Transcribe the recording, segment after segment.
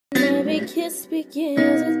Every kiss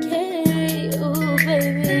begins with K. Ooh,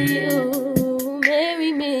 baby, you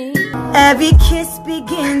marry me. Every kiss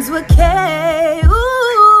begins with K.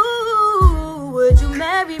 Ooh, would you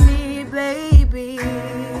marry me, baby?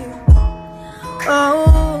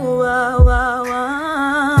 Oh, wow, wow,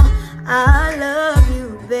 wow. I love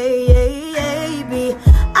you, baby.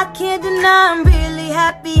 I can't deny I'm really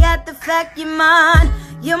happy at the fact you're mine.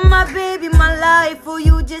 You're my baby, my life, oh,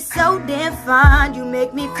 you just so damn fine. You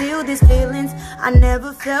make me feel these feelings I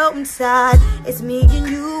never felt inside. It's me and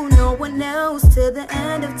you, no one else, till the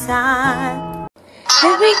end of time.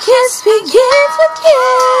 Every kiss begins with K.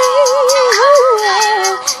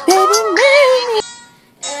 Oh, baby, marry me.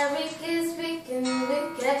 Every kiss begins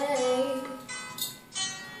with K.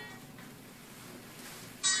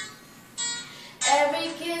 Every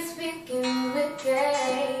kiss begins with K.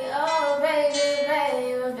 Oh, baby,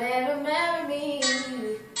 baby, baby, marry me.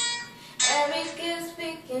 Every kiss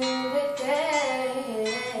begins with K.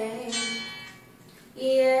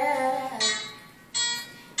 Yeah.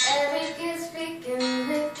 Every kiss begins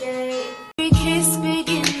with K. Every kiss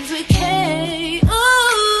begins with K.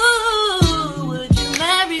 Ooh, would you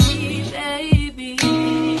marry me, baby?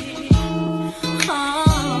 Oh,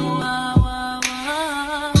 oh, oh,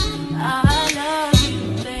 oh. I love you,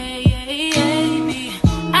 baby.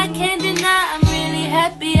 I can't deny I'm really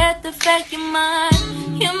happy at the fact you're mine.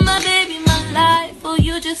 You're my baby, my life. Oh,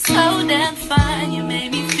 you just so damn fine. You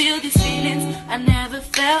made me feel these feelings I never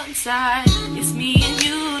felt inside. It's me and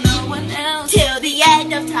you, no one else, till the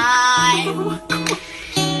end of time.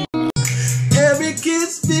 Every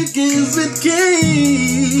kiss begins with K.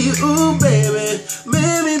 Ooh, baby,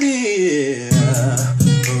 marry me.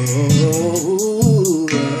 Oh,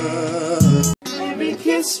 every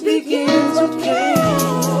kiss begins with K.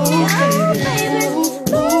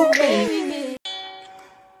 Ooh, baby.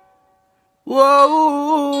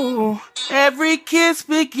 Whoa, every kiss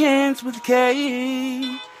begins with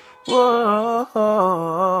K. Whoa,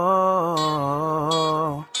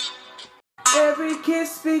 every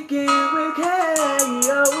kiss begins with K.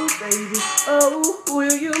 Oh, baby, oh,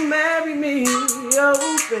 will you marry me?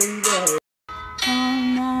 Oh, baby. Oh,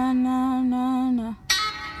 no, no, no, no.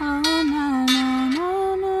 Oh, no, no,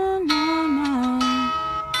 no, no, no, no.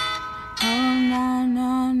 Oh, no,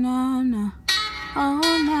 no, no, no. Oh,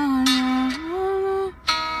 no, no, no.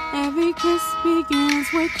 Every kiss begins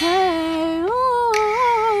with K. Ooh,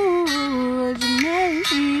 would you marry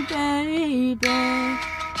me, baby?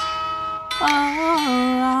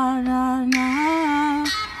 Oh, no, no.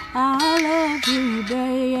 I love you,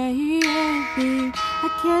 baby. I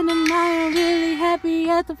can't deny I'm really happy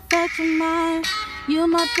at the fact you're mine. You're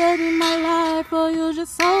my baby, my life, oh, you're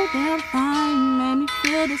just so damn fine. You made me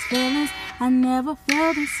feel these feelings I never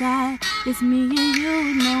felt inside. It's me and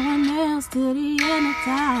you, no one else, till the end of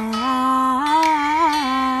time.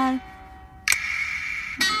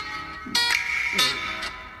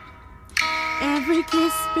 Every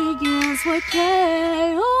kiss begins with K.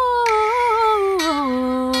 Ooh.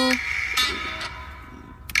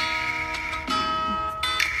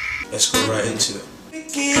 Let's go right into it.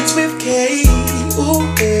 Begins with K. Ooh,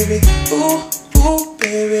 baby. Ooh, ooh,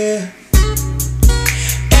 baby.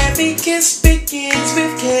 Every kiss begins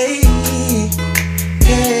with K. K,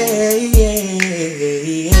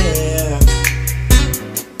 yeah.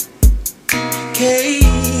 K.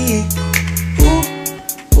 Ooh,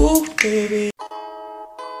 ooh, baby.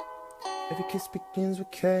 Every kiss begins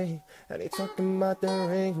with K. And they talking about the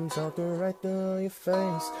ring, talking right there on your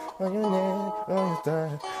face, on your neck, on your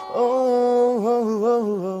thigh. Oh, oh,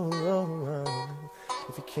 oh, oh, oh.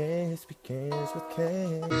 Every kiss begins with K.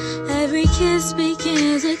 Every kiss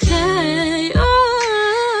begins with K.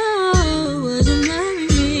 Oh, would you marry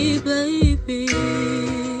me, baby?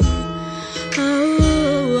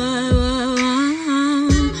 Oh,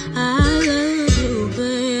 I love you,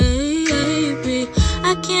 baby.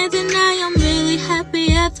 I can't deny I'm really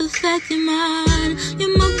happy at the fact you're mine.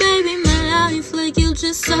 You're my baby, my life, like you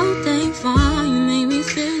just so dang fine. You made me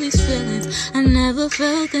feel these feelings I never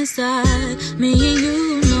felt inside. Me and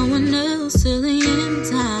you, no one else, till the end of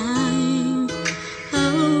time.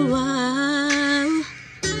 Oh, wow.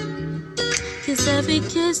 'Cause every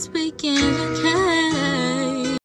kiss begins